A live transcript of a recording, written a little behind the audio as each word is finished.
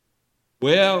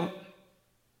Well,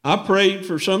 I prayed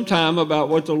for some time about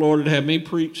what the Lord had had me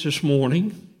preach this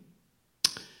morning.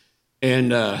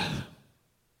 And the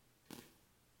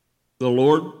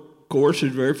Lord, of course,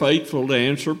 is very faithful to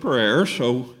answer prayer.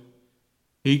 So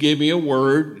he gave me a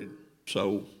word.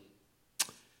 So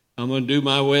I'm going to do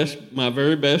my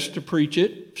very best to preach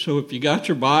it. So if you got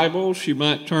your Bibles, you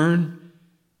might turn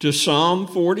to Psalm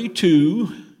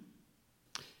 42.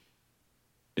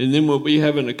 And then we'll be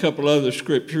having a couple other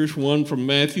scriptures, one from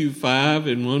Matthew 5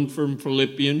 and one from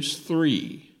Philippians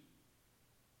 3.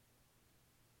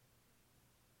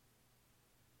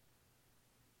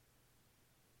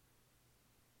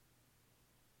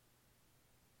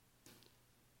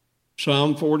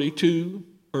 Psalm 42,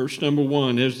 verse number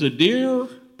 1. As the deer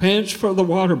pants for the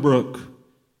water brook,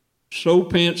 so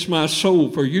pants my soul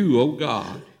for you, O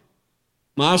God.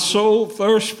 My soul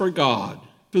thirsts for God,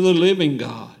 for the living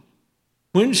God.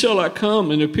 When shall I come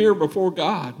and appear before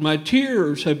God? My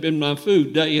tears have been my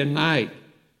food day and night,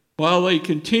 while they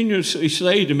continuously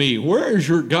say to me, where is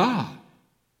your God?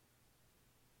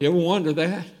 You ever wonder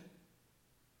that?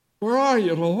 Where are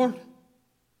you, Lord?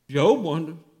 Job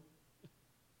wondered.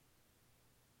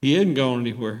 He hadn't gone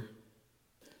anywhere.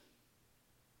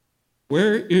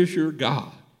 Where is your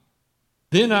God?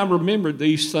 Then I remembered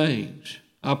these things.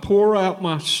 I pour out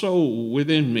my soul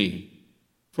within me.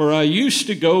 For I used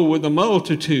to go with a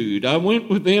multitude. I went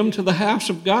with them to the house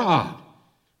of God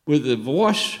with the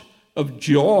voice of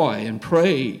joy and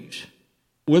praise,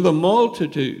 with a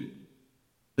multitude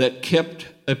that kept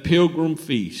a pilgrim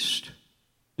feast.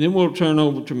 Then we'll turn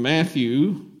over to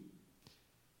Matthew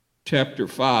chapter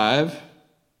 5,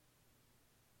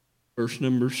 verse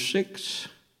number 6,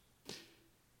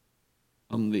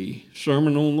 on the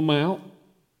Sermon on the Mount,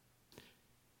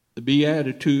 the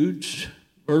Beatitudes.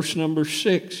 Verse number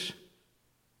 6,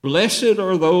 blessed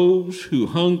are those who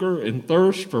hunger and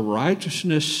thirst for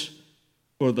righteousness,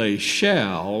 for they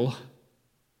shall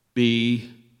be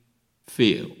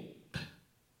filled.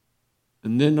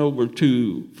 And then over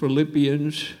to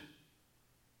Philippians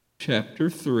chapter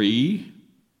 3,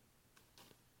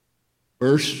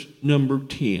 verse number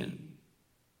 10.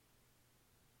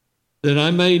 That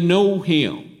I may know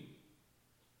him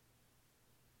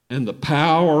and the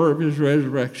power of his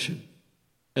resurrection,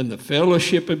 and the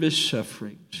fellowship of his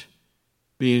sufferings,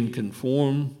 being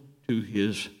conformed to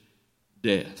his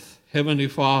death. Heavenly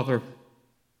Father,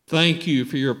 thank you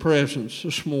for your presence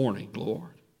this morning,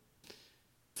 Lord.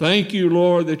 Thank you,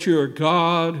 Lord, that you're a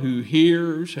God who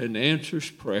hears and answers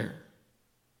prayer.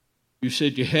 You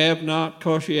said you have not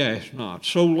because you ask not.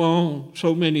 So long,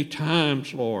 so many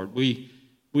times, Lord, we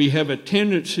have a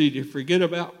tendency to forget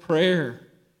about prayer,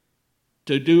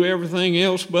 to do everything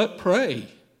else but pray.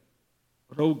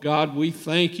 But, oh God, we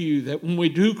thank you that when we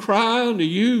do cry unto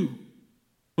you,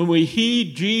 when we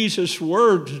heed Jesus'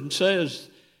 words and says,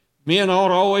 men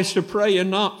ought always to pray and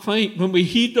not faint, when we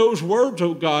heed those words,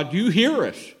 oh God, you hear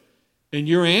us and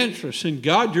you answer us. And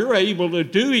God, you're able to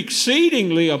do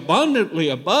exceedingly abundantly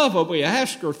above what we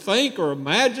ask or think or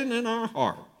imagine in our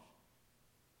heart.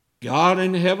 God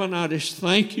in heaven, I just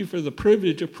thank you for the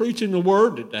privilege of preaching the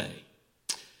word today.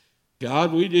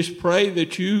 God, we just pray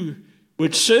that you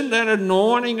would send that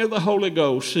anointing of the Holy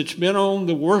Ghost that's been on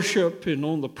the worship and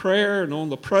on the prayer and on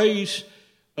the praise,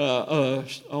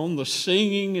 on the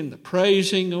singing and the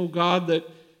praising, oh God,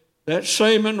 that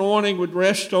same anointing would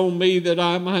rest on me, that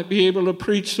I might be able to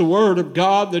preach the word of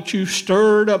God that you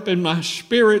stirred up in my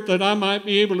spirit, that I might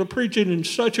be able to preach it in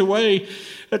such a way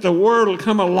that the word will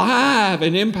come alive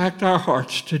and impact our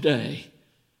hearts today.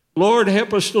 Lord,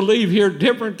 help us to leave here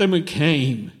different than we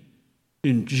came.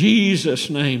 In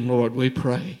Jesus' name, Lord, we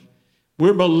pray.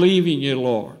 We're believing you,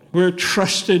 Lord. We're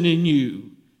trusting in you.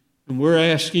 And we're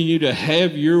asking you to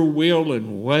have your will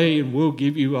and way, and we'll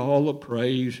give you all the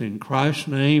praise in Christ's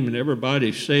name. And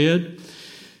everybody said,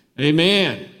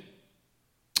 amen.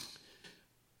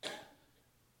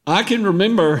 I can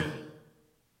remember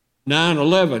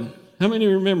 9/11. How many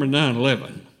remember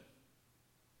 9/11?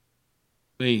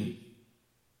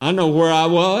 I know where I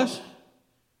was.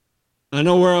 I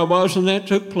know where I was when that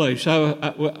took place.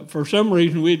 For some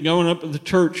reason, we had gone up to the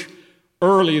church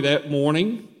early that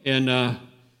morning, and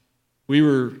we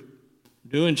were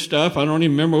doing stuff. I don't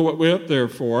even remember what we were up there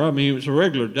for. I mean, it was a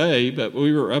regular day, but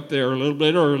we were up there a little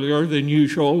bit earlier than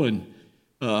usual, and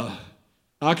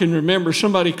I can remember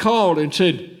somebody called and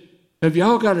said, have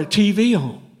y'all got a TV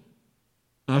on?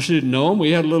 I said, no.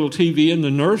 We had a little TV in the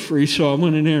nursery, so I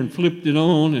went in there and flipped it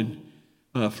on and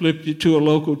flipped it to a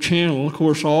local channel. Of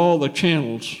course, all the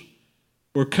channels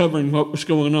were covering what was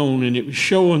going on, and it was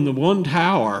showing the one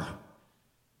tower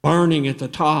burning at the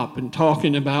top and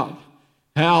talking about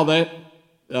how that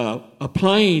a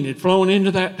plane had flown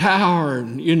into that tower,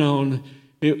 and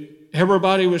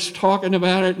everybody was talking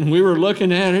about it, and we were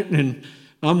looking at it, and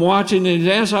I'm watching it.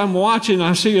 As I'm watching,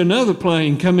 I see another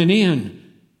plane coming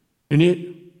in, and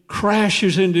it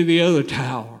crashes into the other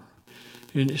tower,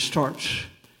 and it starts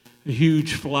a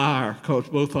huge fire because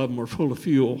both of them were full of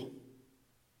fuel.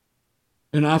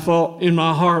 And I thought in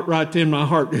my heart, right then, my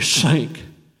heart just sank.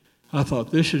 I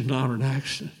thought, this is not an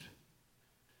accident.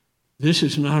 This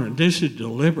is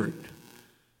deliberate.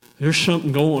 There's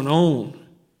something going on.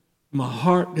 My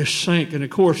heart just sank. And of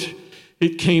course,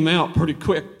 it came out pretty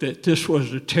quick that this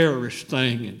was a terrorist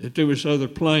thing and that there was other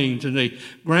planes, and they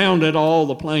grounded all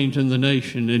the planes in the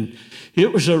nation. And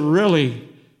it was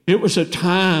a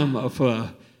time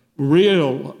of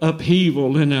real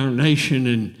upheaval in our nation,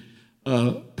 and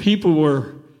people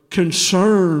were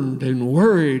concerned and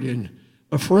worried and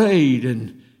afraid,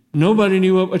 and nobody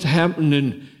knew what was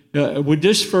happening. Would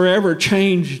this forever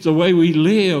change the way we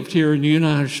lived here in the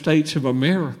United States of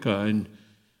America? And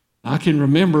I can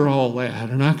remember all that,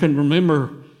 and I can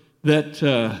remember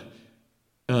that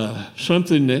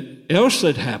something else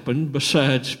that happened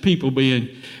besides people being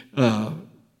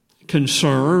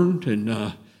concerned, and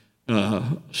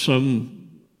a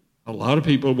lot of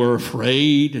people were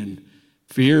afraid, and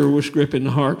fear was gripping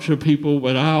the hearts of people.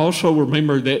 But I also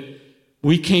remember that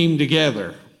we came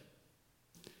together.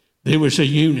 There was a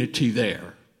unity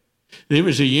there. There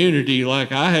was a unity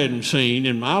like I hadn't seen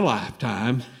in my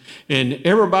lifetime. And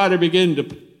everybody began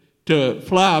to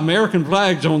fly American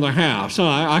flags on their house.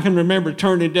 I can remember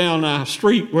turning down a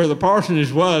street where the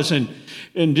parsonage was, and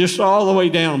just all the way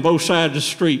down both sides of the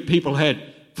street, people had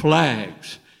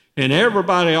flags. And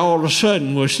everybody all of a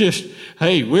sudden was just,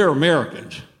 hey, we're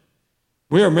Americans.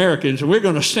 We're Americans, and we're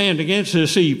going to stand against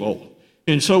this evil.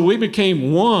 And so we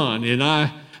became one. And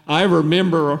I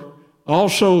remember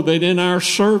also that in our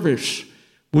service,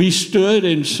 we stood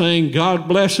and sang God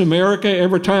Bless America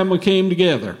every time we came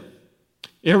together.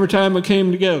 Every time we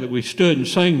came together, we stood and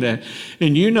sang that.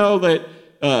 And you know that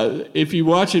if you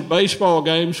watch at baseball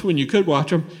games, when you could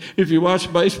watch them, if you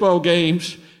watch baseball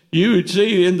games, you would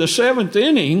see in the seventh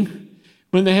inning,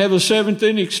 when they have the seventh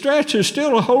inning stretch, there's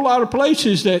still a whole lot of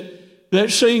places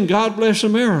that sing God Bless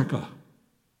America.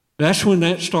 That's when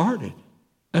that started.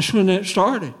 That's when that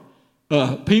started.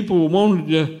 People wanted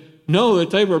to know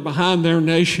that they were behind their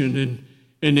nation,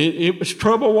 and it was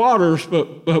troubled waters,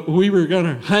 but we were going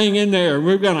to hang in there.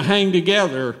 We were going to hang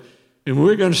together, and we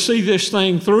were going to see this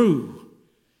thing through.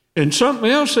 And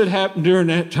something else that happened during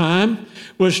that time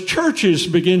was churches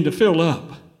began to fill up.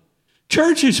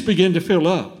 Churches began to fill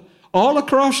up. All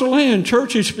across the land,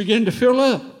 churches began to fill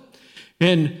up.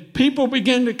 And people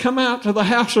began to come out to the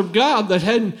house of God that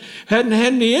hadn't had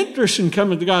any interest in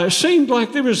coming to God. It seemed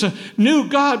like there was a new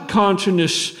God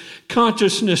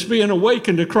consciousness being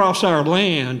awakened across our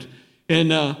land.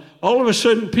 And all of a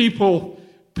sudden, people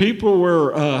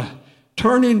were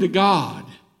turning to God.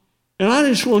 And I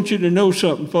just want you to know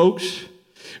something, folks.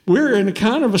 We're in a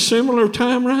kind of a similar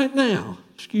time right now.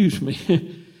 Excuse me.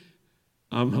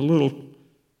 I'm a little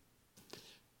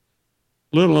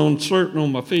uncertain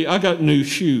on my feet. I got new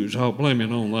shoes. I'll blame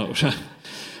it on those.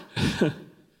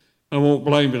 I won't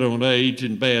blame it on age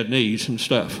and bad knees and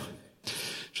stuff.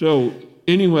 So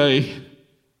anyway,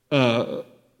 it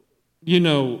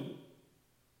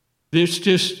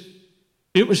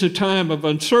was a time of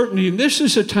uncertainty, and this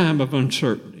is a time of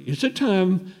uncertainty. It's a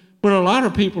time when a lot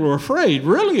of people are afraid,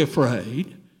 really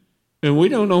afraid, and we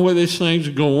don't know where this thing's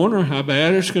going or how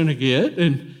bad it's going to get,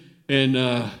 and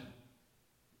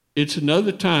it's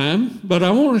another time. But I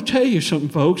want to tell you something,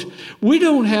 folks. We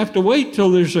don't have to wait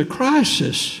till there's a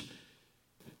crisis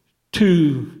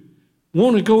to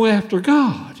want to go after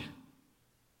God.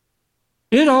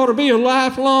 It ought to be a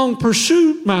lifelong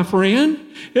pursuit, my friend.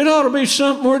 It ought to be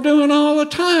something we're doing all the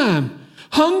time.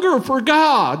 Hunger for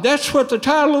God. That's what the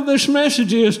title of this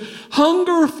message is.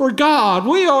 Hunger for God.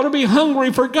 We ought to be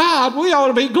hungry for God. We ought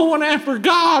to be going after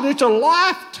God. It's a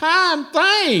lifetime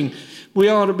thing. We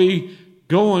ought to be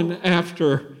going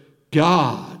after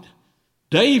God.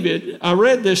 David, I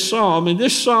read this psalm, and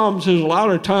this psalm is a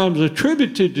lot of times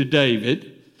attributed to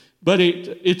David, but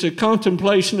it's a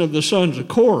contemplation of the sons of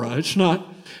Korah. It's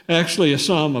not actually a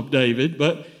psalm of David,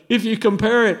 but if you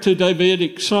compare it to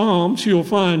Davidic psalms, you'll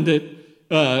find that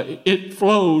it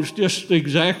flows just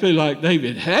exactly like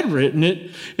David had written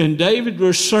it, and David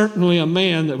was certainly a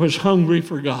man that was hungry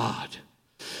for God.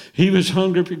 He was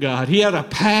hungry for God. He had a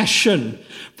passion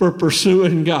for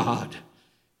pursuing God.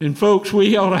 And folks,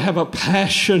 we ought to have a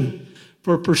passion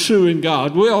for pursuing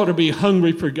God. We ought to be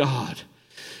hungry for God.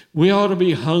 We ought to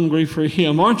be hungry for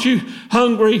Him. Aren't you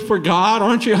hungry for God?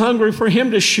 Aren't you hungry for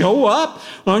Him to show up?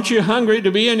 Aren't you hungry to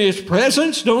be in His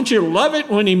presence? Don't you love it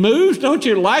when He moves? Don't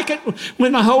you like it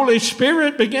when the Holy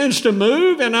Spirit begins to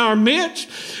move in our midst?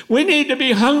 We need to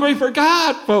be hungry for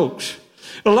God, folks.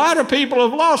 A lot of people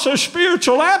have lost their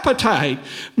spiritual appetite.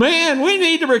 Man, we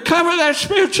need to recover that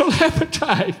spiritual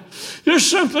appetite. There's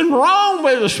something wrong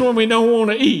with us when we don't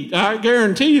want to eat. I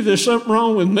guarantee you there's something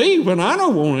wrong with me when I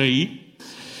don't want to eat.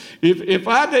 If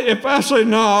I say,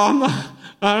 no,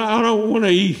 I don't want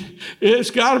to eat, it's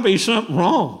got to be something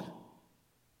wrong,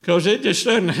 because it just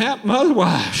doesn't happen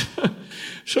otherwise.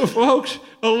 So, folks,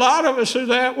 a lot of us are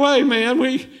that way, man.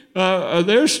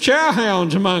 There's chow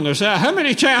hounds among us. How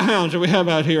many chow hounds do we have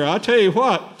out here? I'll tell you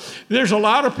what, there's a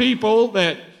lot of people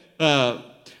that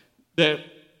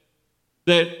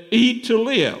eat to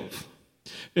live.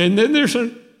 And then there's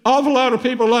an awful lot of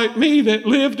people like me that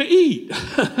live to eat.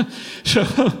 So,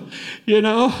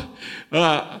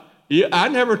 I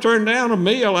never turn down a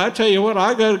meal. I tell you what,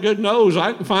 I got a good nose.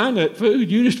 I can find that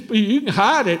food. You can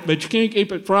hide it, but you can't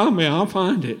keep it from me. I'll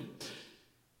find it.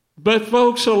 But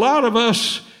folks, a lot of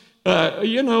us,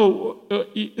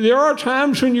 there are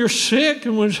times when you're sick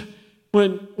and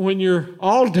when you're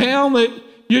all down that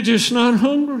you're just not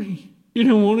hungry. You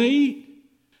don't want to eat.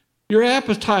 Your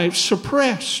appetite's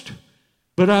suppressed.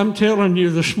 But I'm telling you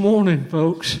this morning,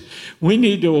 folks, we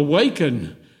need to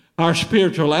awaken our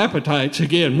spiritual appetites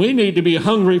again. We need to be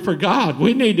hungry for God.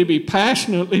 We need to be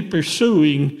passionately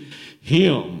pursuing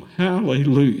Him.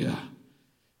 Hallelujah.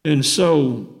 And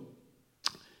so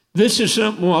this is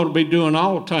something we ought to be doing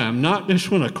all the time, not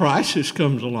just when a crisis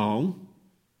comes along.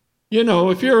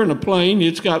 If you're in a plane,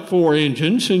 it's got 4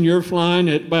 engines, and you're flying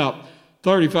at about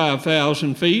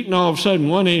 35,000 feet, and all of a sudden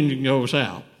one engine goes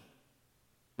out.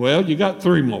 Well, you got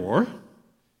 3 more.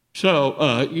 So,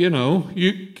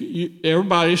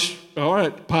 everybody's, all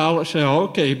right, the pilot said,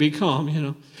 okay, be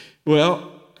calm, Well,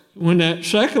 when that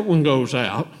second one goes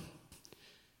out,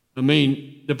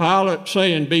 the pilot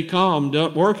saying be calm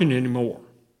doesn't working anymore.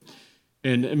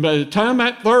 And by the time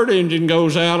that 3rd engine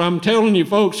goes out, I'm telling you,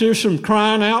 folks, there's some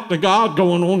crying out to God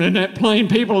going on in that plane.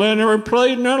 People in there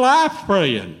praying their life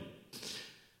praying.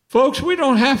 Folks, we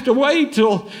don't have to wait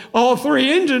till all 3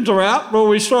 engines are out before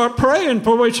we start praying,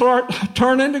 before we start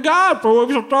turning to God, before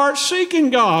we start seeking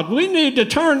God. We need to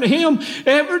turn to Him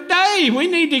every day. We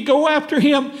need to go after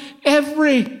Him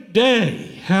every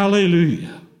day.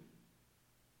 Hallelujah.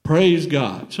 Praise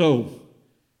God. So,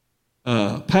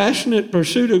 passionate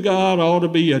pursuit of God ought to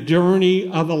be a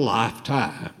journey of a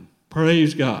lifetime.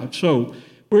 Praise God. So,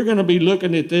 we're going to be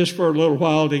looking at this for a little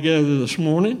while together this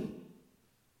morning.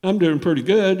 I'm doing pretty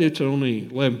good. It's only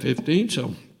 11:15,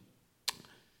 so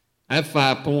I have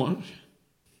 5 points.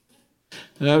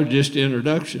 That was just the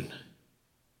introduction.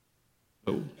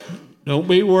 So don't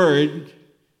be worried.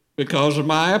 Because of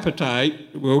my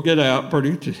appetite, we'll get out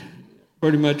pretty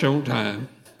much on time.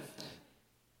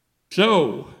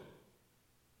 So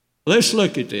let's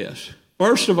look at this.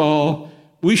 First of all,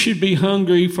 we should be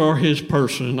hungry for His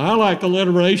person. I like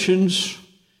alliterations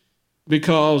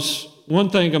because one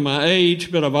thing of my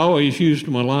age, but I've always used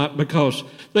them a lot because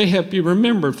they help you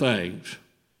remember things.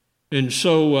 And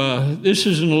so this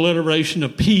is an alliteration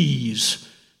of peas.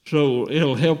 So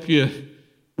it'll help you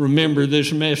remember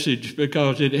this message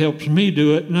because it helps me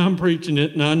do it, and I'm preaching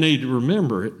it, and I need to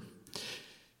remember it.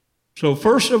 So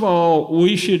first of all,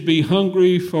 we should be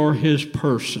hungry for His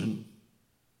person.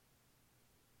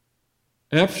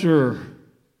 After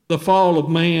the fall of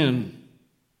man,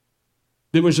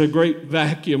 there was a great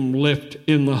vacuum left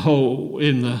in the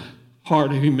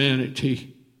heart of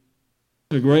humanity.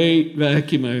 A great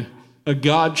vacuum, a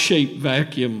God-shaped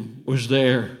vacuum was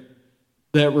there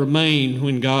that remained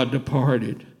when God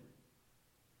departed.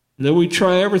 Though we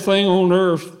try everything on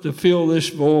earth to fill this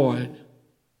void,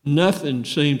 nothing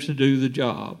seems to do the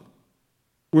job.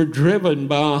 We're driven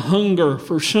by a hunger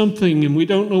for something, and we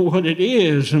don't know what it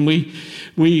is, and we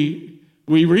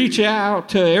reach out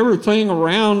to everything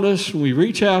around us, and we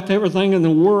reach out to everything in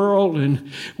the world,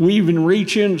 and we even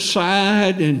reach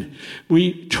inside, and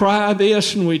we try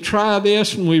this, and we try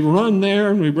this, and we run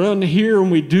there, and we run here,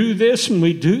 and we do this, and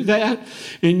we do that,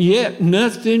 and yet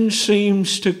nothing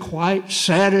seems to quite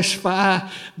satisfy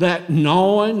that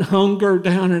gnawing hunger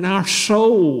down in our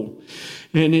soul.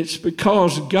 And it's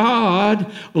because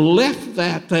God left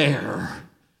that there.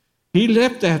 He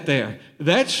left that there.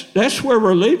 That's where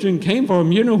religion came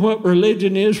from. You know what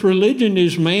religion is? Religion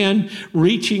is man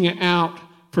reaching out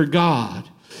for God.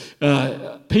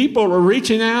 People are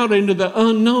reaching out into the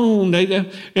unknown,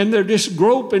 and they're just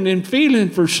groping and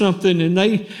feeling for something, and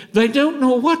they don't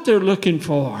know what they're looking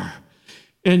for.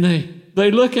 And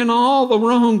they look in all the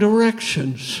wrong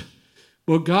directions.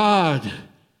 Well, God,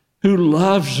 who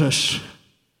loves us,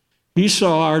 He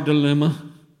saw our dilemma.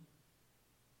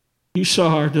 He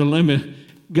saw our dilemma.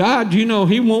 God, you know,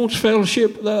 He wants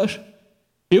fellowship with us.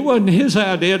 It wasn't His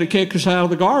idea to kick us out of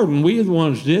the garden. We are the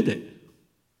ones did it.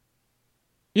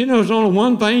 You know, there's only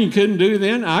one thing you couldn't do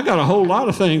then. I got a whole lot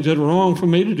of things that are wrong for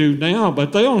me to do now,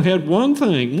 but they only had one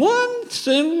thing, one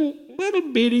simple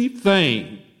little bitty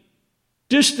thing.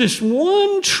 Just this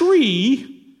one tree.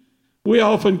 We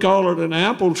often call it an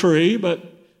apple tree, but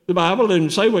the Bible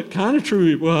didn't say what kind of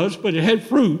tree it was, but it had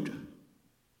fruit.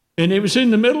 And it was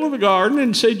in the middle of the garden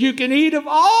and said, you can eat of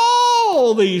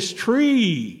all these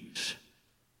trees.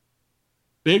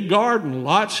 Big garden,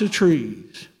 lots of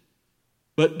trees.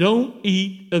 But don't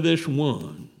eat of this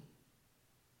one.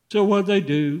 So what they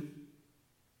do?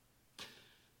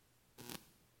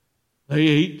 They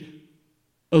ate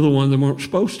of the one they weren't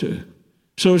supposed to.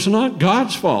 So it's not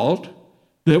God's fault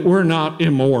that we're not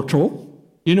immortal.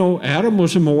 You know, Adam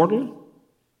was immortal.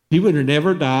 He would have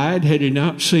never died had he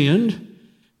not sinned,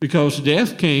 because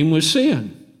death came with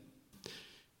sin.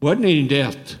 Wasn't any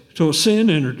death, so sin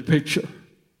entered the picture.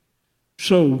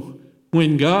 So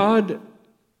when God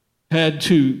had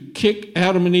to kick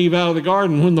Adam and Eve out of the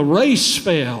garden, when the race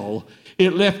fell,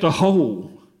 it left a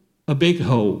hole, a big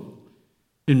hole.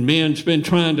 And men's been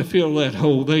trying to fill that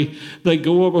hole. They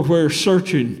go everywhere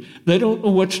searching. They don't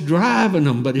know what's driving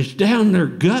them, but it's down their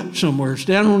gut somewhere. It's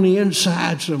down on the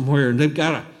inside somewhere. And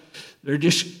they're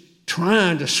just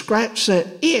trying to scratch that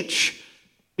itch.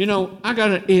 You know, I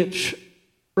got an itch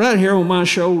right here on my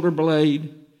shoulder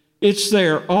blade. It's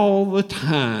there all the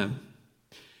time.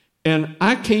 And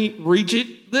I can't reach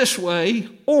it this way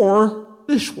or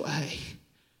this way.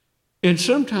 And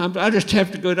sometimes I just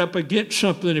have to go up against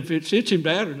something if it's itching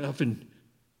bad enough, and,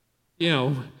 you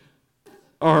know,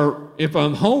 or if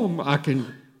I'm home, I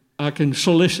can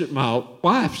solicit my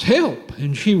wife's help,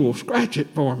 and she will scratch it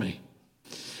for me.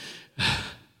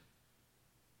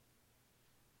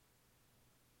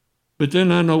 But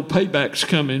then I know payback's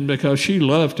coming, because she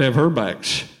loves to have her back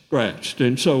scratched.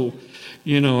 And so,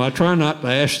 you know, I try not to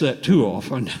ask that too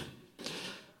often.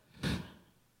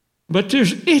 But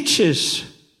there's itches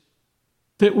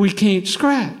that we can't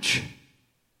scratch.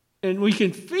 And we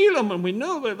can feel them, and we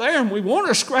know they're there, and we want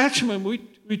to scratch them, and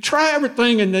we try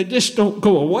everything, and they just don't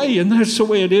go away. And that's the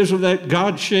way it is with that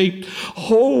God-shaped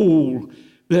hole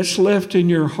that's left in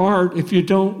your heart if you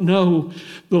don't know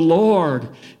the Lord.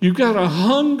 You've got a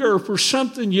hunger for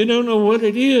something, you don't know what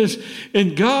it is.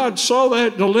 And God saw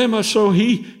that dilemma, so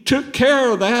He took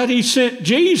care of that. He sent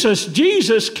Jesus.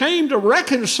 Jesus came to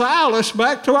reconcile us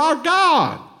back to our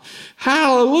God.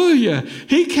 Hallelujah.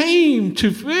 He came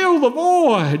to fill the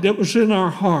void that was in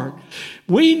our heart.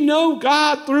 We know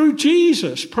God through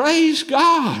Jesus. Praise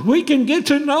God. We can get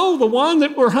to know the one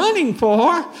that we're hunting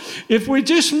for if we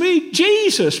just meet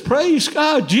Jesus. Praise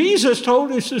God. Jesus told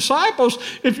His disciples,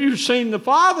 if you've seen the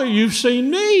Father, you've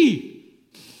seen me.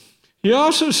 He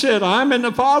also said, I'm in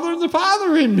the Father and the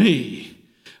Father in me.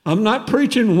 I'm not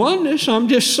preaching oneness. I'm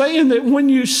just saying that when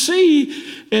you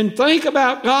see and think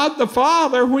about God the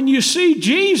Father, when you see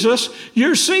Jesus,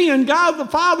 you're seeing God the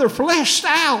Father fleshed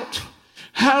out.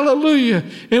 Hallelujah.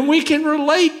 And we can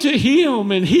relate to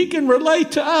Him, and He can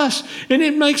relate to us, and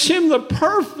it makes Him the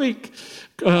perfect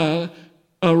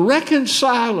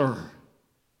reconciler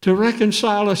to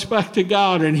reconcile us back to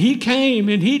God. And He came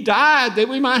and He died that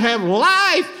we might have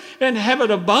life and have it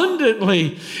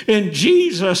abundantly. And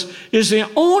Jesus is the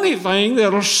only thing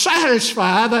that will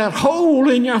satisfy that hole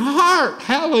in your heart.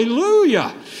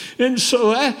 Hallelujah. And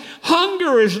so that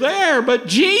hunger is there, but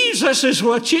Jesus is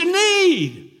what you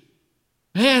need.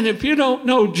 Man, if you don't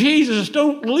know Jesus,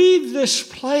 don't leave this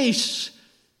place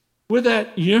with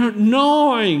that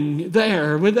gnawing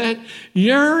there, with that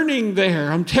yearning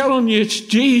there. I'm telling you, it's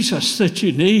Jesus that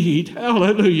you need.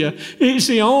 Hallelujah. He's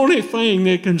the only thing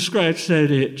that can scratch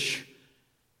that itch.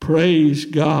 Praise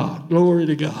God. Glory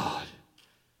to God.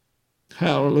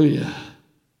 Hallelujah.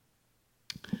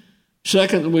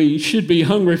 Second, we should be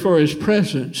hungry for His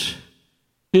presence,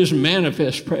 His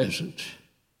manifest presence.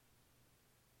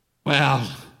 Wow,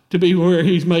 to be where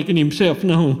He's making Himself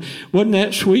known. Wasn't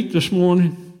that sweet this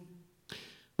morning?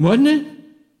 Wasn't it?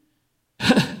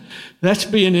 That's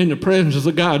being in the presence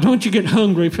of God. Don't you get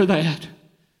hungry for that?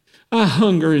 I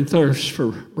hunger and thirst for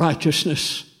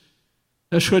righteousness.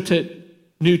 That's what that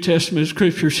New Testament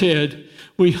scripture said.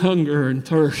 We hunger and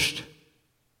thirst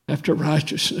after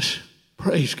righteousness.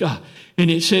 Praise God. And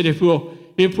it said if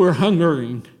we're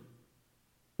hungering,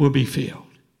 we'll be filled.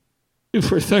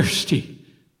 If we're thirsty,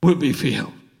 we'll be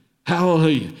filled.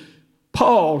 Hallelujah.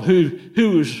 Paul, who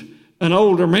was an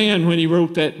older man when he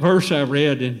wrote that verse I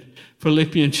read in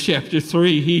Philippians chapter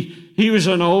 3. He was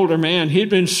an older man. He'd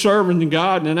been serving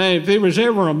God. And if there was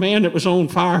ever a man that was on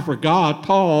fire for God,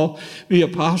 Paul, the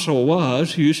apostle,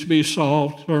 was. He used to be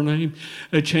Saul, surname.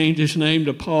 They changed his name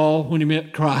to Paul when he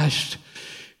met Christ.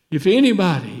 If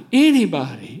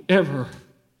anybody ever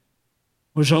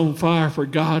was on fire for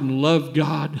God and loved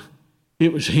God,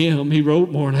 it was him. He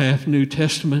wrote more than half the New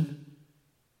Testament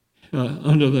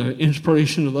under the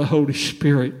inspiration of the Holy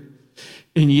Spirit.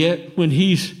 And yet, when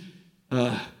he's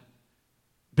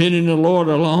been in the Lord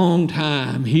a long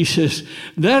time, he says,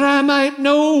 that I might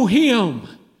know him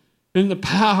in the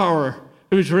power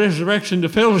of his resurrection, the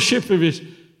fellowship of his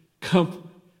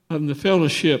the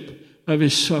fellowship of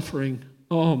his suffering.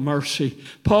 Oh, mercy.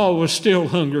 Paul was still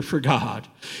hungry for God.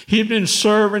 He had been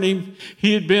serving him.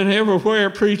 He had been everywhere,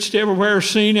 preached everywhere,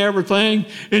 seen everything,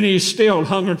 and he's still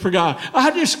hungry for God.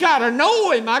 I just got to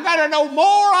know him. I got to know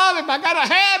more of him. I got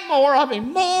to have more of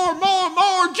him.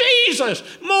 More Jesus.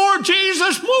 More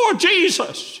Jesus, more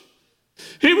Jesus.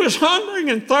 He was hungering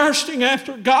and thirsting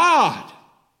after God.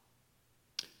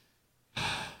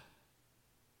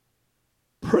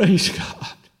 Praise God.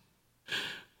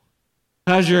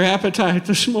 How's your appetite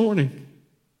this morning?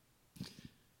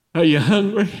 Are you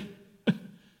hungry?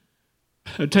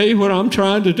 I tell you what I'm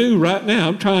trying to do right now.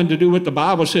 I'm trying to do what the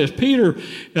Bible says. Peter,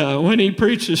 when he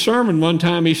preached a sermon one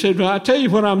time, he said, well, I tell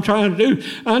you what I'm trying to do.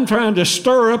 I'm trying to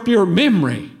stir up your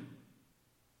memory.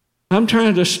 I'm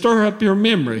trying to stir up your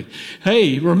memory.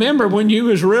 Hey, remember when you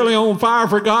was really on fire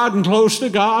for God and close to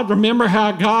God? Remember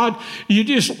how God, you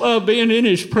just loved being in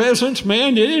his presence?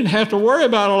 Man, you didn't have to worry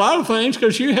about a lot of things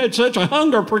because you had such a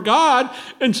hunger for God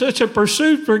and such a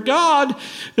pursuit for God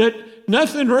that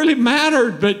nothing really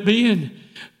mattered but being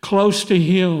close to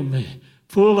him,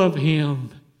 full of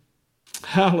him.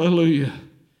 Hallelujah.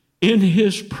 In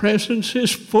his presence,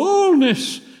 his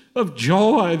fullness of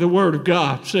joy, the Word of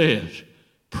God says.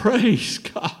 Praise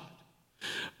God.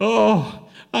 Oh,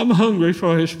 I'm hungry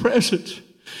for his presence.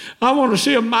 I want to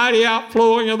see a mighty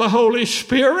outflowing of the Holy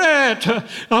Spirit.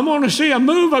 I want to see a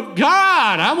move of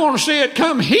God. I want to see it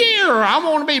come here. I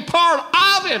want to be part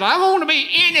of it. I want to be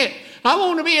in it. I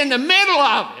want to be in the middle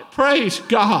of it. Praise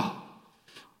God.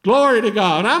 Glory to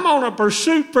God. I'm on a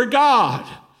pursuit for God.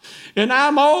 And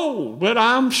I'm old, but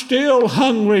I'm still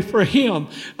hungry for him.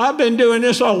 I've been doing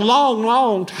this a long,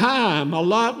 long time, a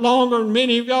lot longer than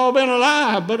many of y'all been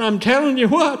alive. But I'm telling you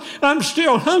what, I'm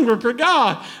still hungry for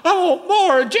God. I want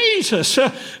more of Jesus. I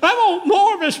want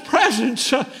more of his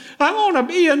presence. I want to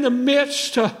be in the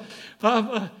midst of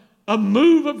a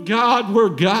move of God where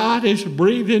God is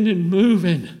breathing and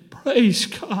moving. Praise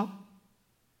God.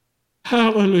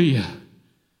 Hallelujah.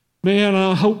 Man,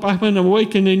 I hope I've been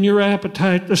awakening your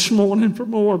appetite this morning for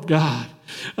more of God.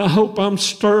 I hope I'm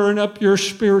stirring up your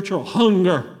spiritual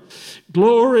hunger.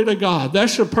 Glory to God.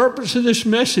 That's the purpose of this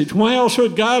message. Why else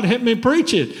would God have me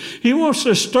preach it? He wants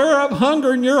to stir up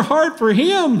hunger in your heart for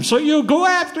him so you'll go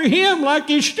after him like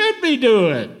you should be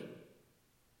doing.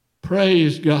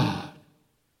 Praise God.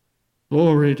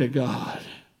 Glory to God.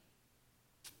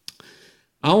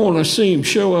 I want to see him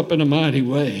show up in a mighty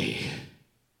way.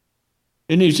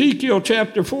 In Ezekiel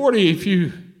chapter 40, if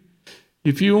you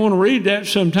want to read that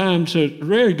sometime, it's a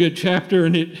very good chapter,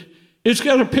 and it's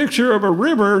got a picture of a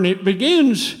river, and it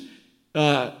begins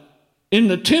in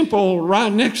the temple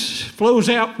right next, flows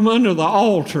out from under the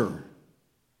altar.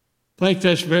 I think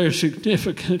that's very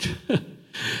significant.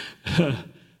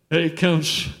 It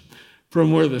comes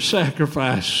from where the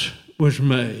sacrifice was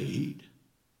made.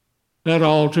 That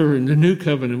altar in the new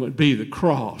covenant would be the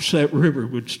cross. That river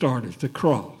would start at the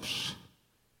cross.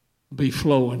 Be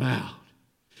flowing out.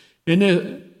 And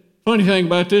the funny thing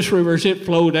about this river is it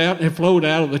flowed out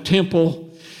of the temple,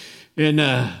 and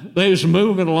they was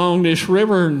moving along this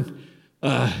river, and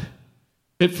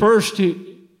at first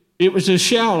it was a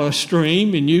shallow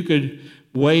stream, and you could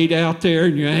wade out there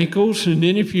in your ankles, and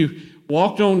then if you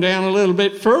walked on down a little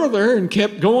bit further and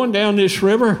kept going down this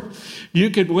river, you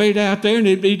could wade out there and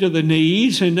it'd be to the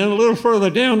knees, and then a little further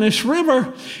down this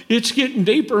river, it's getting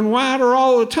deeper and wider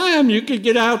all the time. You could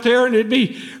get out there and it'd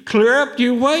be clear up to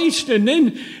your waist, and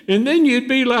then you'd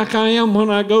be like I am when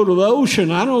I go to the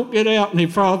ocean. I don't get out any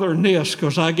farther than this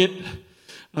because I get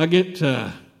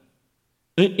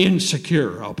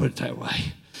insecure, I'll put it that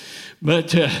way.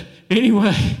 But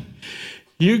anyway,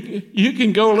 You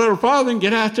can go a little farther and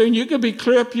get out there and you can be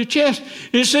clear up your chest.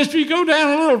 It says if you go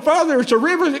down a little farther, it's a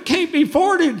river that can't be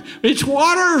forded. It's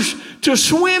waters to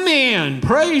swim in.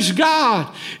 Praise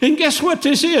God. And guess what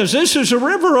this is? This is a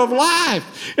river of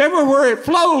life. Everywhere it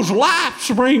flows, life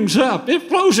springs up. It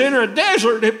flows into a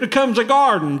desert, it becomes a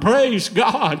garden. Praise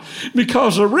God.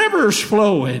 Because the river's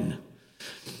flowing.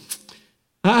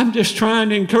 I'm just trying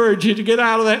to encourage you to get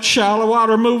out of that shallow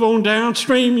water, move on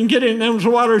downstream and get in those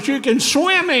waters you can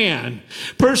swim in.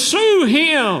 Pursue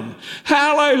Him.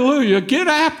 Hallelujah. Get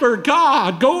after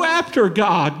God. Go after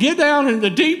God. Get down in the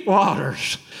deep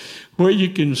waters where you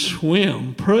can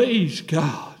swim. Praise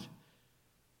God.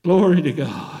 Glory to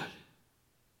God.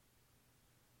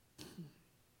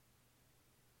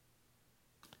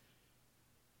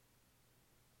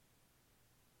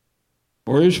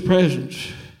 For His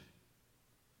presence.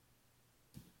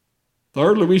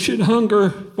 Thirdly, we should hunger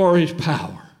for His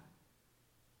power.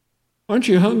 Aren't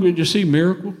you hungry to see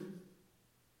miracles?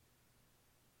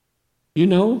 You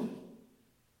know,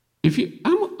 I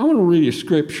want to read a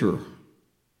scripture.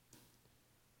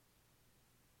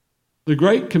 The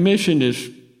Great Commission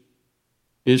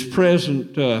is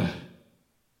present a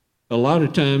lot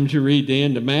of times. You read the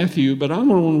end of Matthew, but I'm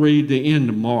going to read the end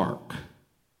of Mark.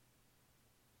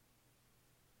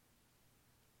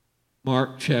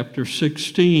 Mark chapter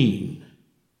 16.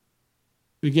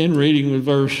 Begin reading with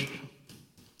verse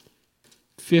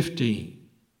 15.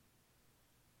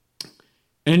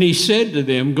 And He said to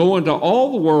them, go into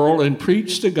all the world and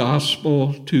preach the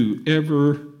gospel to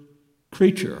every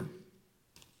creature.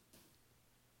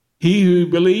 He who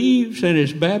believes and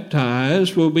is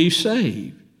baptized will be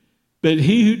saved, but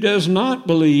he who does not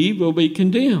believe will be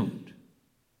condemned.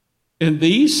 And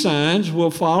these signs will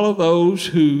follow those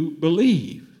who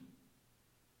believe.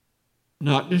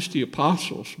 Not just the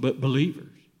apostles, but believers.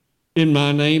 In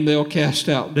my name they'll cast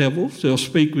out devils. They'll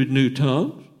speak with new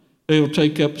tongues. They'll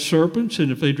take up serpents,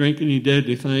 and if they drink any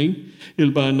deadly thing,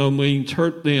 it'll by no means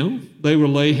hurt them. They will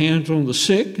lay hands on the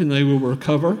sick, and they will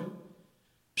recover.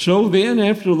 So then,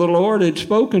 after the Lord had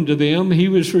spoken to them, He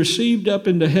was received up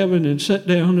into heaven and sat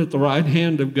down at the right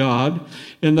hand of God.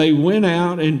 And they went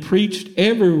out and preached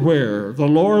everywhere, the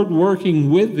Lord working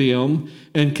with them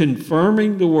and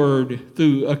confirming the word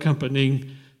through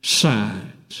accompanying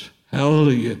signs.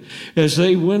 Hallelujah. As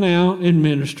they went out and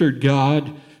ministered,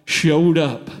 God showed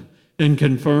up and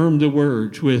confirmed the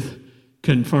words with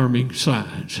confirming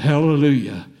signs.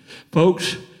 Hallelujah.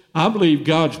 Folks, I believe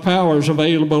God's power is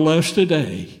available to us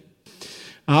today.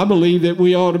 I believe that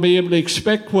we ought to be able to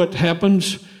expect what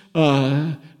happens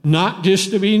not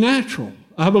just to be natural.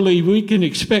 I believe we can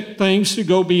expect things to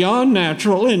go beyond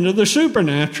natural into the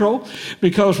supernatural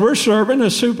because we're serving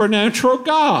a supernatural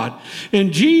God.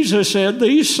 And Jesus said,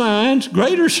 these signs,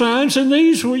 greater signs than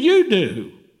these will you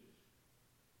do.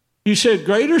 He said,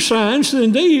 greater signs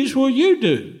than these will you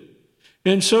do.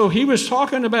 And so He was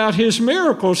talking about His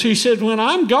miracles. He said, when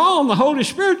I'm gone, the Holy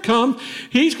Spirit comes.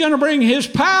 He's going to bring His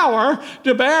power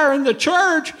to bear in the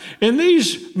church, and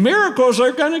these miracles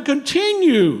are going to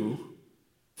continue.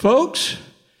 Folks,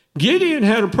 Gideon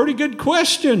had a pretty good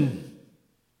question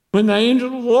when the angel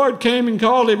of the Lord came and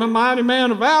called him a mighty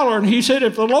man of valor. And he said,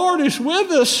 if the Lord is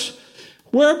with us,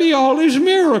 where be all His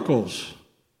miracles?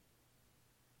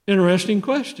 Interesting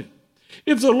question.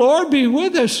 If the Lord be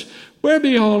with us, where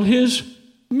be all His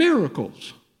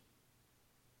miracles?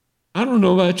 I don't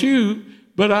know about you,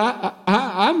 but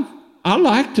I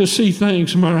like to see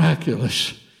things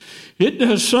miraculous. It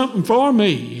does something for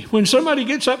me. When somebody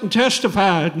gets up and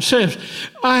testifies and says,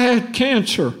 I had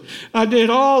cancer. I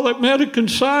did all that medical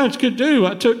science could do.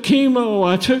 I took chemo.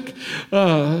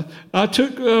 I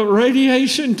took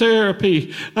radiation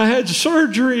therapy. I had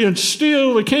surgery, and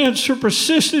still the cancer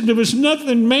persisted. There was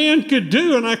nothing man could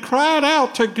do. And I cried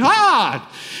out to God.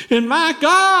 And my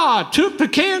God took the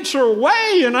cancer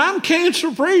away, and I'm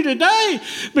cancer-free today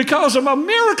because of a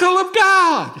miracle of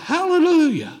God.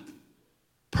 Hallelujah.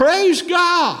 Praise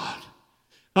God.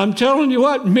 I'm telling you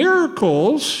what,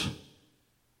 miracles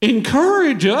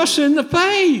encourage us in the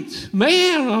faith.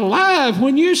 Man alive,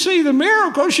 when you see the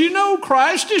miracles, you know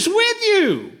Christ is with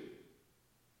you.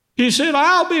 He said,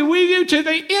 I'll be with you to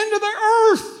the end of the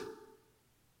earth.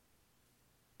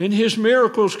 And His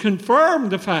miracles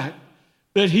confirmed the fact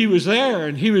that He was there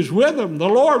and He was with them. The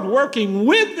Lord working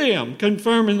with them,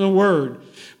 confirming the word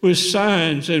with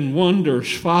signs and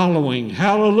wonders following.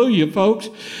 Hallelujah, folks.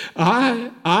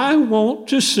 I want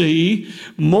to see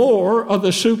more of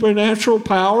the supernatural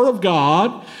power of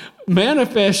God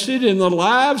manifested in the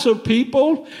lives of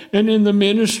people and in the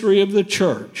ministry of the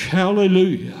church.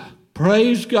 Hallelujah.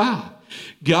 Praise God.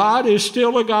 God is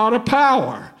still a God of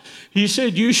power. He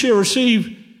said, you shall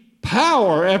receive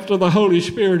power after the Holy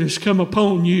Spirit has come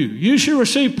upon you. You shall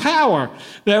receive power.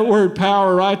 That word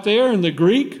power right there in the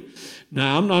Greek.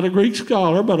 Now, I'm not a Greek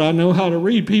scholar, but I know how to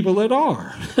read people that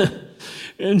are.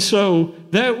 And so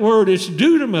that word is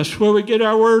dunamis, where we get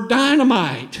our word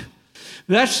dynamite.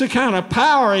 That's the kind of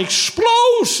power,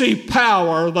 explosive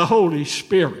power of the Holy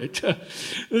Spirit.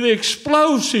 The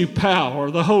explosive power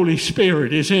of the Holy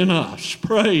Spirit is in us.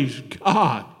 Praise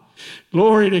God.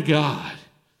 Glory to God.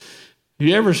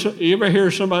 You ever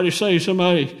hear somebody say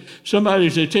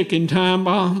somebody's a ticking time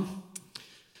bomb?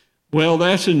 Well,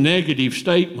 that's a negative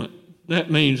statement. That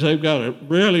means they've got a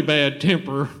really bad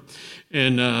temper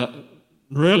and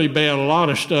really bad a lot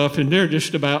of stuff, and they're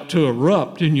just about to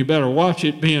erupt, and you better watch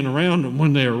it being around them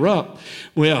when they erupt.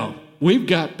 Well, we've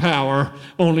got power,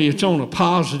 only it's on a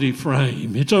positive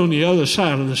frame. It's on the other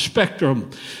side of the spectrum.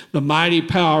 The mighty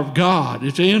power of God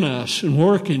is in us and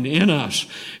working in us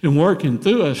and working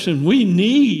through us, and we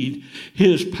need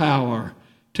His power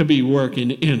to be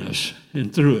working in us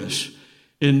and through us.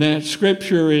 And that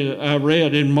scripture I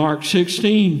read in Mark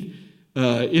 16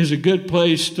 is a good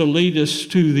place to lead us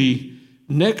to the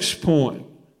next point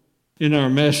in our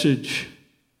message,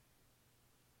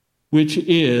 which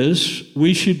is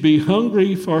we should be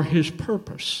hungry for His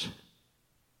purpose.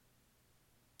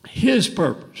 His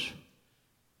purpose.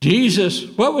 Jesus,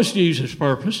 what was Jesus'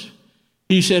 purpose?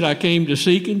 He said, I came to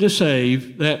seek and to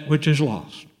save that which is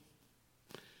lost.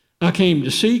 I came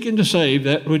to seek and to save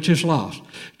that which is lost.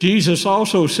 Jesus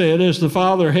also said, as the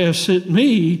Father has sent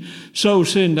me, so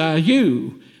send I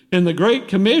you. And the Great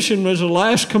Commission was the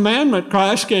last commandment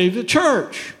Christ gave the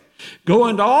church. Go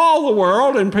into all the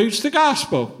world and preach the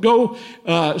gospel. Go,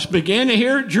 begin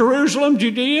here at Jerusalem,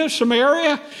 Judea,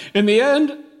 Samaria, and the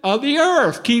end of the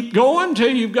earth. Keep going till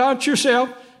you've got yourself.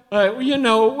 We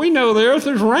know the earth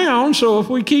is round, so if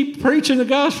we keep preaching the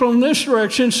gospel in this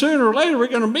direction, sooner or later we're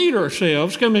going to meet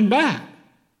ourselves coming back.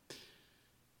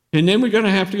 And then we're going to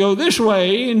have to go this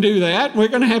way and do that. We're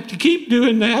going to have to keep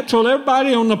doing that till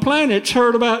everybody on the planet's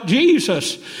heard about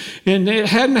Jesus. And it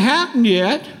hadn't happened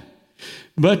yet.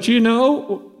 But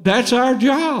that's our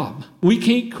job. We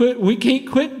can't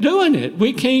quit doing it.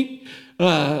 We can't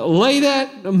lay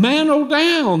that mantle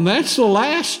down. That's the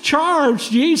last charge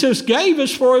Jesus gave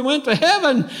us before He went to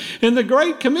heaven. And the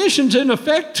Great Commission's in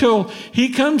effect till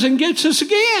He comes and gets us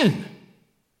again.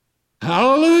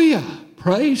 Hallelujah.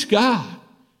 Praise God.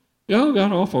 Y'all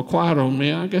got awful quiet on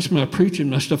me. I guess my preaching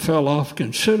must have fell off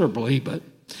considerably, but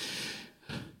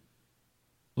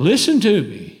listen to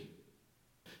me.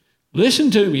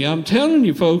 Listen to me. I'm telling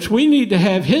you, folks, we need to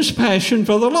have His passion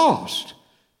for the lost.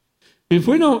 If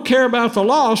we don't care about the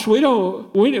lost, we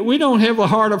don't have the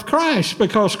heart of Christ,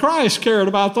 because Christ cared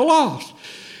about the lost.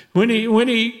 When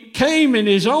he came and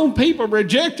His own people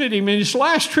rejected Him in His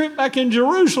last trip back in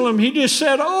Jerusalem, He just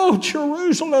said, "Oh,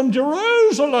 Jerusalem,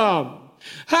 Jerusalem,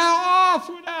 how oft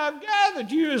would I have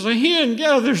gathered you as a hen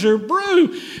gathers her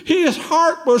brood." His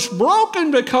heart was broken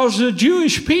because the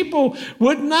Jewish people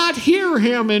would not hear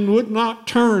Him and would not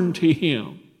turn to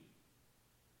Him.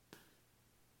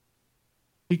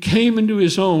 He came into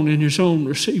His own, and His own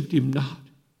received Him not.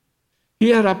 He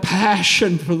had a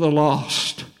passion for the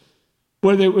lost,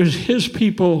 whether it was His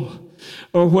people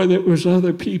or whether it was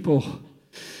other people.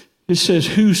 It says,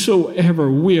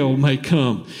 whosoever will may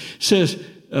come. It says,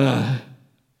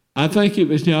 I think it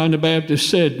was John the Baptist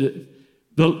said,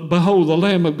 behold, the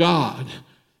Lamb of God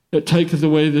that taketh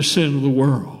away the sin of the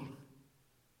world.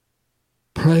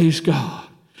 Praise God.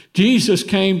 Jesus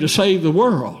came to save the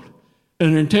world.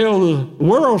 And until the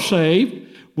world's saved,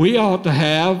 we ought to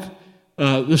have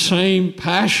the same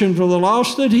passion for the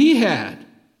lost that He had,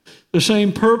 the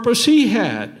same purpose He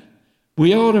had.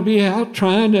 We ought to be out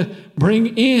trying to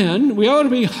bring in, we ought to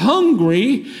be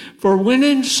hungry for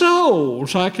winning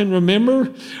souls. I can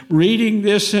remember reading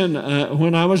this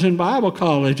when I was in Bible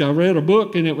college. I read a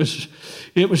book, and it was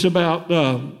about,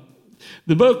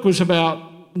 the book was about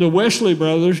the Wesley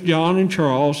brothers, John and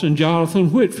Charles, and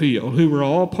Jonathan Whitfield, who were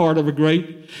all part of a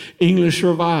great English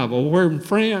revival, where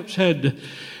France had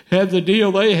the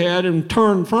deal they had and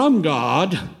turned from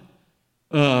God.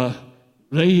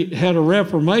 They had a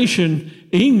Reformation.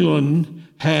 England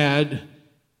had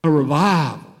a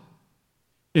revival.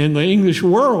 And the English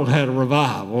world had a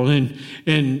revival.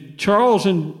 And Charles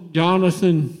and John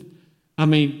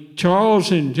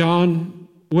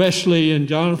Wesley and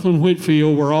Jonathan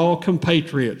Whitfield were all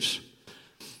compatriots.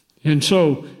 And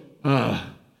so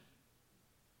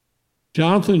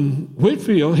Jonathan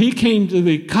Whitfield, he came to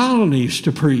the colonies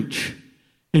to preach.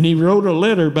 And he wrote a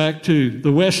letter back to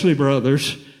the Wesley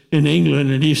brothers in England,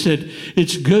 and he said,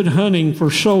 it's good hunting for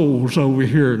souls over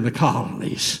here in the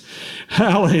colonies.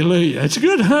 Hallelujah. It's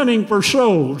good hunting for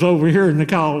souls over here in the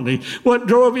colony. What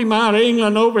drove him out of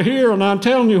England over here, and I'm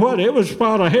telling you what, it was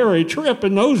quite a hairy trip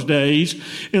in those days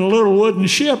in a little wooden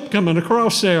ship coming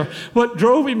across there. What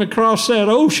drove him across that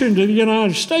ocean to the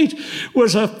United States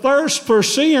was a thirst for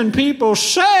seeing people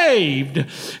saved.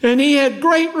 And he had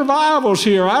great revivals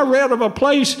here. I read of a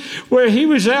place where he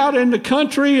was out in the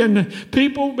country and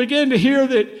people began to hear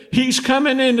that he's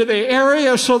coming into the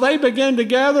area, so they began to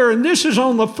gather, and this is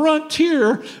on the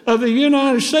frontier of the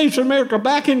United States of America.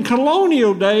 Back in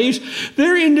colonial days,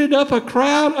 there ended up a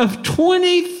crowd of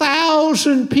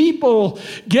 20,000 people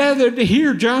gathered to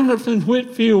hear Jonathan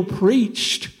Whitfield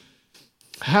preached.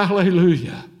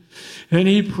 Hallelujah. And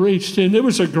he preached, and it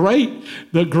was the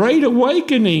Great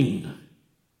Awakening.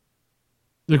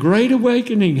 The Great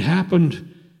Awakening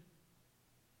happened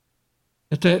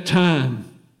at that time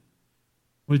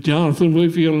with Jonathan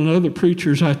Whitfield and other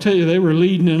preachers. I tell you, they were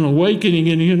leading an awakening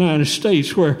in the United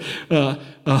States where a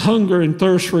hunger and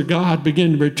thirst for God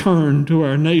began to return to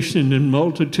our nation and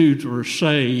multitudes were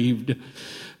saved.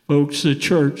 Folks, the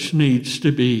church needs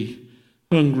to be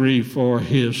hungry for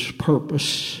His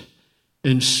purpose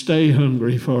and stay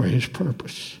hungry for His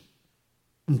purpose.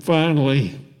 And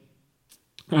finally,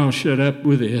 I'll shut up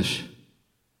with this.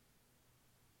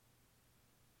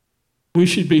 We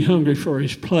should be hungry for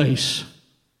His place.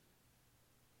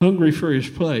 Hungry for His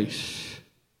place.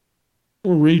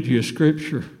 We'll read you a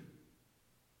scripture.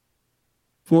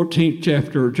 14th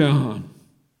chapter of John,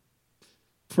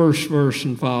 first verse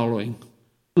and following.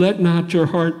 Let not your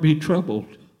heart be troubled.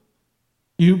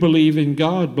 You believe in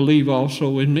God, believe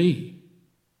also in me.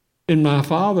 In my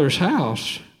Father's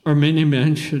house are many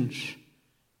mansions.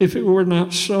 If it were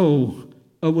not so,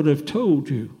 I would have told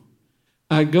you.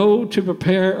 I go to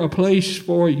prepare a place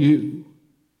for you.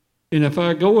 And if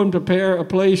I go and prepare a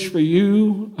place for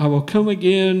you, I will come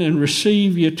again and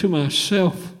receive you to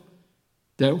myself,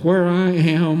 that where I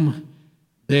am,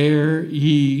 there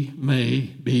ye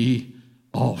may be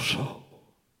also.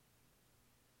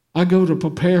 I go to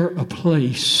prepare a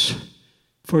place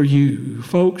for you.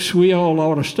 Folks, we all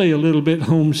ought to stay a little bit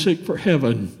homesick for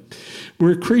heaven.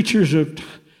 We're creatures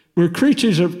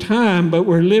of time, but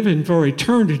we're living for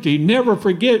eternity. Never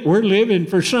forget, we're living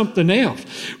for something else.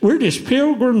 We're just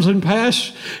pilgrims and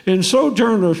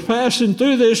sojourners passing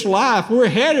through this life. We're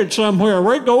headed somewhere.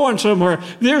 We're going somewhere.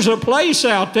 There's a place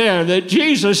out there that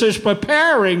Jesus is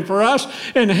preparing for us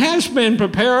and has been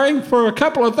preparing for a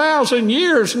couple of thousand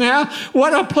years now.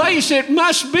 What a place it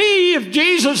must be if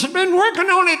Jesus has been working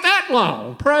on it that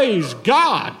long. Praise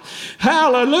God.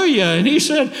 Hallelujah. And He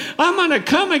said, I'm going to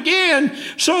come again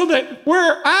so that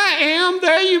where I am,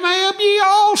 there you may be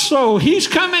also. He's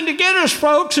coming to get us,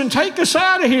 folks, and take us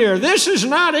out of here. This is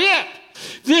not it.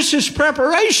 This is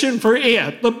preparation for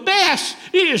it. The best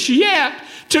is yet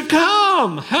to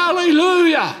come.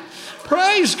 Hallelujah.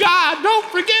 Praise God. Don't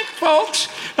forget, folks,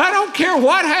 I don't care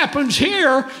what happens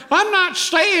here. I'm not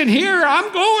staying here.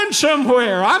 I'm going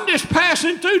somewhere. I'm just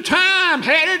passing through time,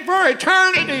 headed for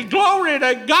eternity. Glory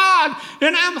to God.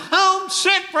 And I'm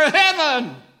homesick for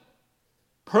heaven.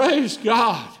 Praise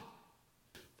God.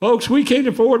 Folks, we can't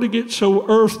afford to get so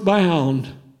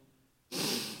earthbound.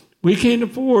 We can't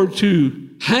afford to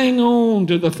hang on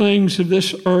to the things of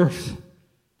this earth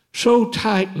so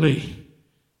tightly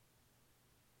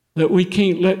that we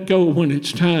can't let go when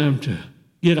it's time to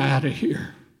get out of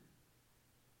here.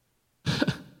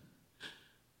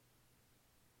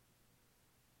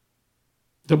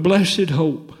 The blessed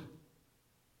hope.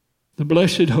 The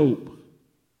blessed hope.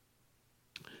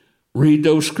 Read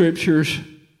those scriptures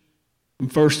in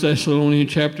 1 Thessalonians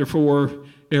chapter 4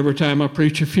 every time I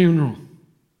preach a funeral.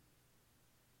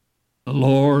 The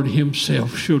Lord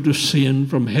Himself shall descend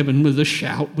from heaven with a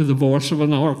shout, with the voice of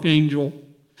an archangel.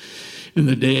 And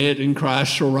the dead in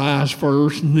Christ shall rise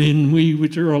first, and then we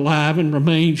which are alive and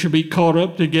remain shall be caught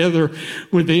up together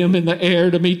with them in the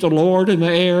air to meet the Lord in the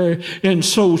air, and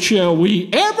so shall we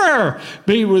ever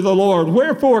be with the Lord.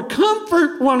 Wherefore,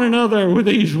 comfort one another with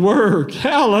these words.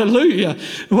 Hallelujah.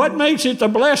 What makes it the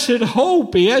blessed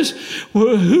hope is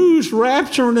who's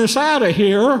rapturing us out of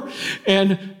here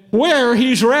and where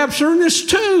He's rapturing us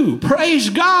to. Praise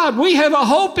God. We have a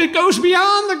hope that goes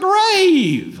beyond the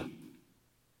grave.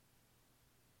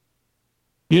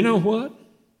 You know what?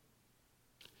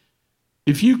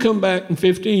 If you come back in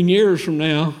 15 years from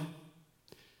now,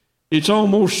 it's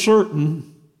almost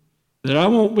certain that I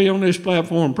won't be on this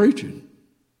platform preaching.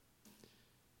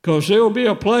 Because there will be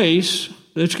a place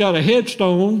that's got a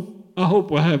headstone. I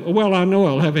hope we'll have, well, I know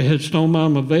I'll have a headstone.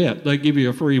 I'm a vet. They give you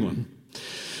a free one.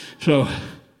 So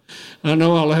I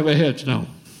know I'll have a headstone.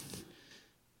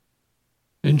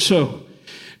 And so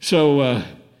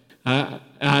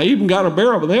I even got a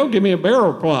burial, but they'll give me a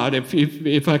burial plot.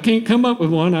 If I can't come up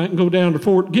with one, I can go down to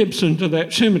Fort Gibson to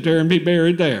that cemetery and be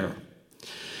buried there.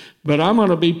 But I'm going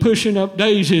to be pushing up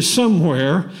daisies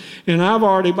somewhere, and I've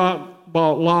already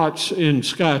bought lots in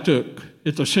Skytook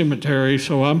at the cemetery,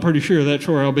 so I'm pretty sure that's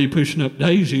where I'll be pushing up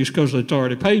daisies because it's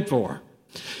already paid for.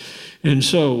 And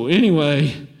so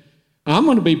anyway, I'm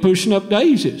going to be pushing up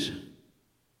daisies.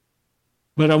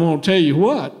 But I won't tell you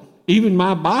what, even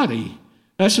my body,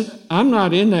 I'm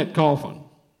not in that coffin.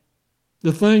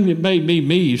 The thing that made me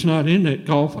me is not in that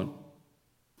coffin.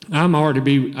 I'm already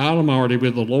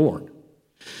with the Lord.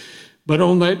 But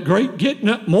on that great getting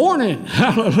up morning,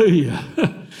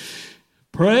 hallelujah,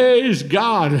 praise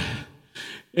God.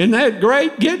 In that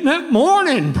great getting up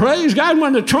morning, praise God,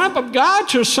 when the trump of God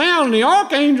shall sound, the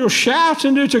archangel shouts,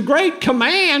 and there's a great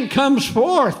command comes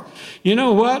forth. You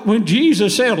know what? When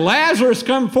Jesus said, Lazarus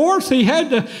come forth, he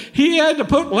had to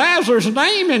put Lazarus'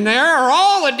 name in there, or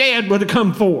all the dead would have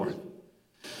come forth.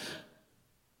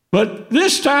 But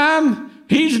this time,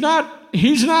 he's not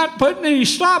putting any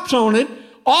stops on it.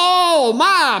 All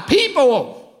my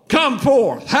people come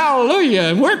forth. Hallelujah.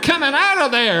 And we're coming out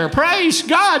of there. Praise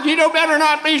God. You better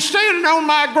not be standing on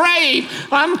my grave.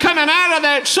 I'm coming out of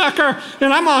that sucker,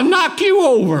 and I'm going to knock you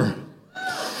over.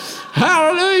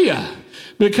 Hallelujah.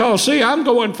 Because, see, I'm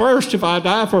going first if I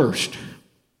die first.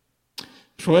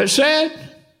 That's what it said.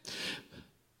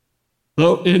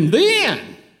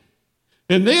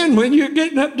 And then when you're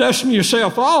getting up, dusting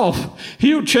yourself off,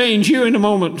 he'll change you in a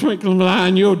moment, twinkling of an eye,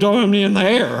 and you'll join me in the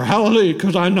air. Hallelujah,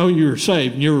 because I know you're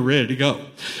saved and you're ready to go.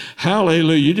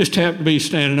 Hallelujah. You just happened to be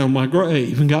standing on my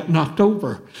grave and got knocked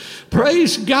over.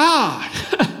 Praise God.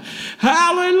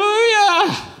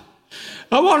 Hallelujah.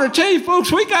 I want to tell you,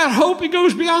 folks, we got hope. It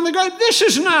goes beyond the grave. This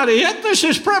is not it. This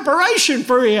is preparation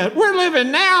for it. We're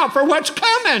living now for what's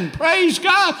coming. Praise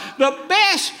God. The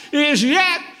best is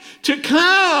yet to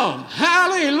come.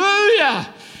 Hallelujah.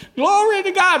 Glory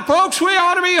to God. Folks, we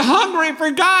ought to be hungry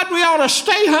for God. We ought to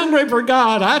stay hungry for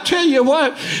God. I tell you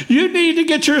what, you need to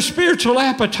get your spiritual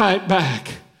appetite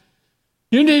back.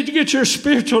 You need to get your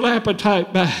spiritual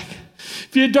appetite back.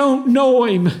 If you don't know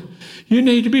him, you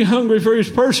need to be hungry for his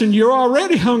person. You're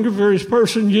already hungry for his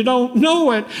person. You don't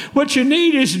know it. What you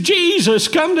need is Jesus.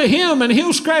 Come to him and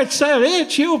he'll scratch that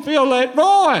itch. He'll fill that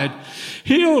void.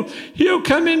 He'll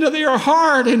come into your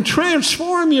heart and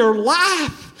transform your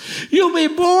life. You'll be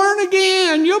born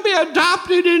again. You'll be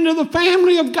adopted into the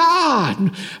family of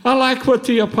God. I like what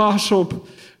the apostle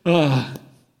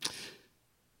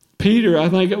Peter, I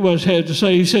think it was, had to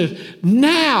say. He said,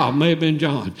 now, may have been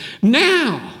John,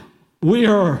 now we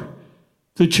are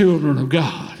the children of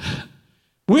God.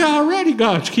 We're already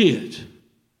God's kids.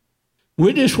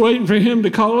 We're just waiting for him to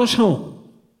call us home.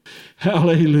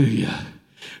 Hallelujah.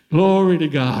 Glory to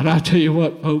God. I tell you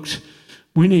what, folks,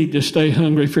 we need to stay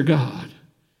hungry for God.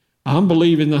 I'm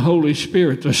believing the Holy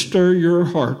Spirit to stir your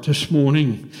heart this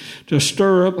morning, to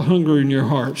stir up hunger in your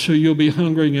heart so you'll be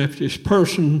hungering after his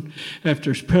person,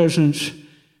 after his presence,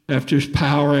 after his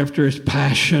power, after his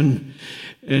passion,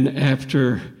 and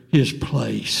after his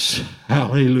place.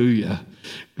 Hallelujah.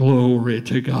 Glory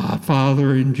to God.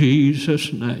 Father, in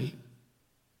Jesus' name.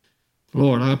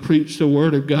 Lord, I preached the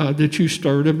word of God that you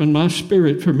stirred up in my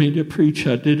spirit for me to preach.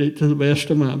 I did it to the best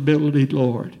of my ability,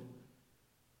 Lord.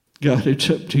 God, it's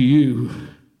up to you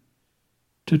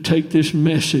to take this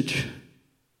message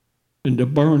and to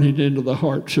burn it into the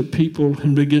hearts of people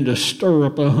and begin to stir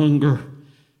up a hunger.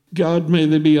 God, may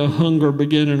there be a hunger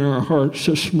begin in our hearts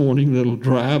this morning that'll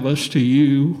drive us to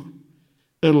you,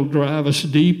 that'll drive us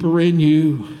deeper in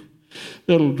you,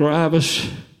 that'll drive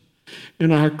us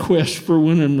in our quest for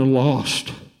winning the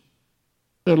lost.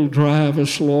 That'll drive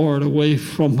us, Lord, away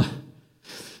from,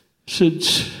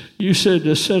 since you said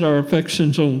to set our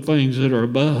affections on things that are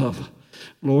above.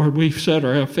 Lord, we've set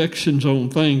our affections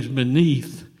on things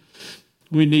beneath.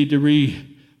 We need to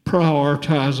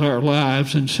reprioritize our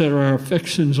lives and set our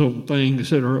affections on things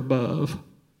that are above.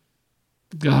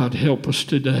 God, help us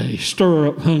today. Stir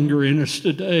up hunger in us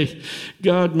today.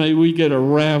 God, may we get a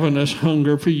ravenous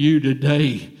hunger for you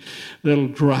today that'll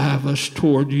drive us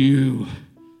toward you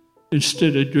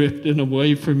instead of drifting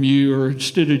away from you, or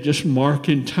instead of just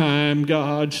marking time,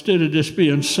 God, instead of just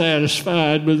being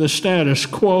satisfied with the status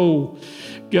quo.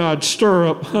 God, stir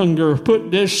up hunger. Put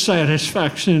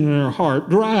dissatisfaction in our heart.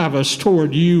 Drive us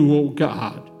toward you, oh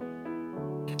God.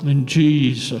 In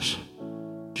Jesus'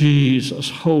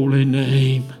 holy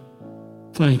name.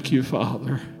 Thank you,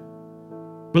 Father.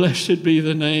 Blessed be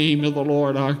the name of the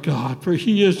Lord our God, for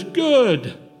he is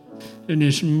good. and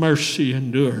His mercy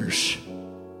endures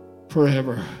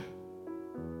forever.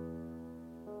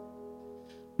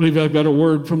 I believe I've got a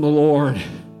word from the Lord.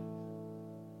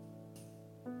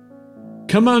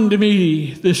 Come unto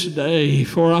me this day,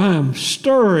 for I am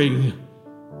stirring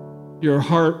your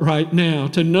heart right now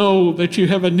to know that you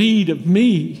have a need of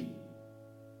me.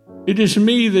 It is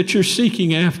me that you're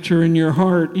seeking after in your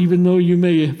heart, even though you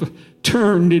may have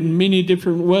turned in many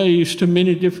different ways to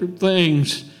many different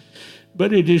things.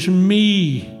 But it is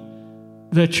me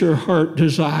that your heart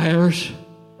desires.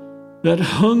 That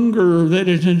hunger that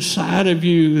is inside of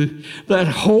you, that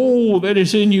hole that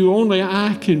is in you, only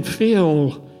I can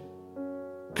fill.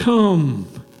 Come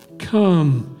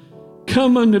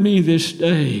unto me this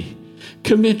day.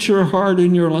 Commit your heart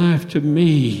and your life to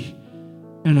me,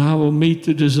 and I will meet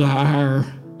the desire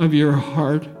of your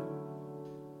heart.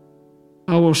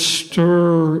 I will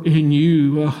stir in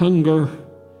you a hunger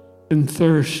and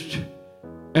thirst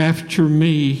after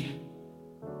me.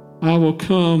 I will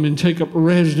come and take up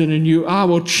residence in you. I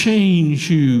will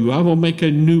change you. I will make a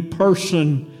new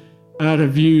person out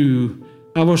of you.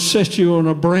 I will set you on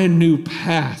a brand new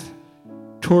path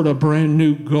toward a brand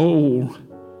new goal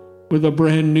with a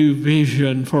brand new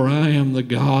vision. For I am the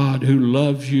God who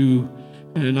loves you,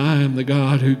 and I am the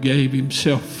God who gave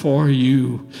Himself for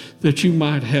you, that you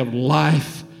might have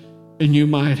life and you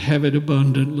might have it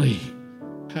abundantly.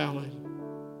 Hallelujah.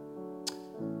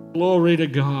 Glory to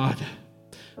God.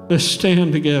 Let's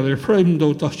stand together. I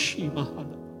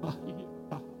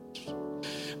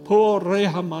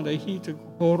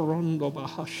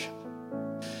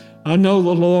know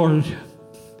the Lord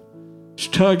is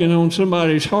tugging on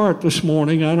somebody's heart this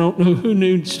morning. I don't know who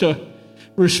needs to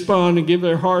respond and give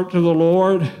their heart to the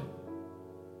Lord.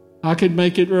 I could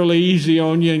make it really easy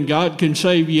on you, and God can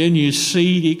save you in your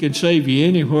seat. He can save you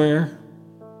anywhere.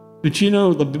 But you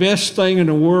know, the best thing in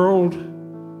the world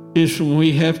is when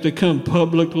we have to come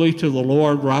publicly to the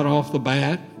Lord right off the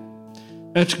bat.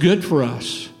 That's good for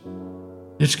us.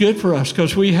 It's good for us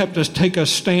because we have to take a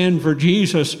stand for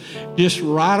Jesus just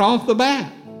right off the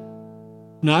bat.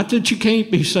 Not that you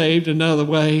can't be saved another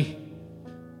way,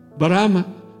 but I'm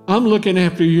looking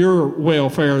after your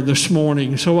welfare this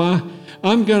morning. So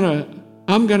I'm gonna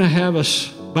have us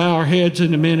bow our heads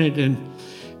in a minute, and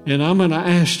I'm going to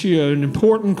ask you an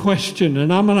important question,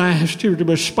 and I'm going to ask you to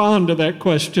respond to that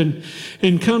question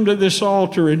and come to this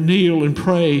altar and kneel and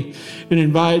pray and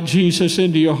invite Jesus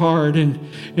into your heart. And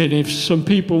if some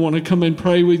people want to come and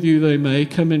pray with you, they may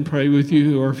come and pray with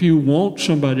you. Or if you want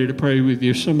somebody to pray with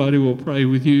you, somebody will pray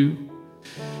with you.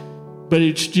 But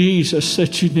it's Jesus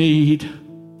that you need.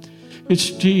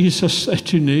 It's Jesus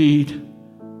that you need.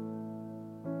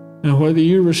 Now, whether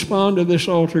you respond to this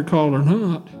altar call or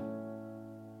not,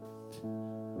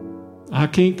 I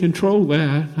can't control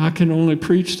that. I can only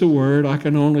preach the word. I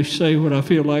can only say what I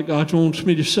feel like God wants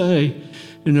me to say,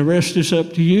 and the rest is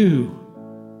up to you.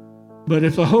 But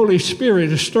if the Holy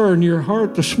Spirit is stirring your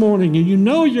heart this morning, and you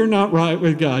know you're not right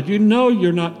with God, you know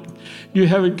you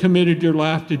haven't committed your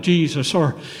life to Jesus,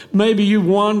 or maybe you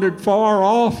wandered far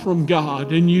off from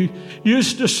God, and you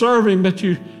used to serve Him, but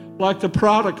you, like the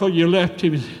prodigal, you left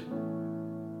Him.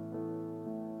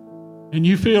 And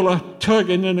you feel a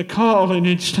tugging and a calling.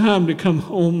 It's time to come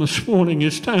home this morning.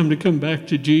 It's time to come back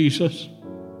to Jesus.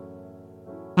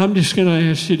 I'm just going to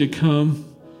ask you to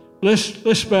come.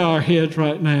 Let's bow our heads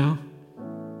right now.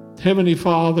 Heavenly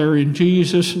Father, in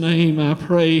Jesus' name, I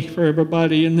pray for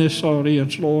everybody in this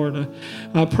audience, Lord.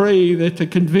 I pray that the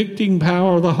convicting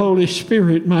power of the Holy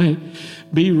Spirit might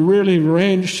be really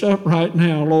ranched up right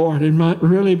now, Lord, and might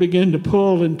really begin to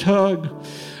pull and tug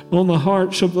on the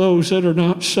hearts of those that are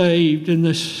not saved in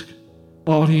this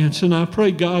audience. And I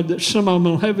pray, God, that some of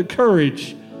them will have the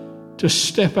courage to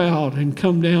step out and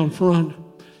come down front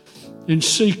and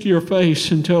seek your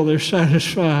face until they're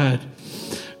satisfied,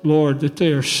 Lord, that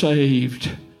they are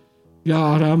saved.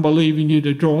 God, I'm believing you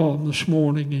to draw them this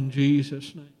morning in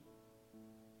Jesus' name.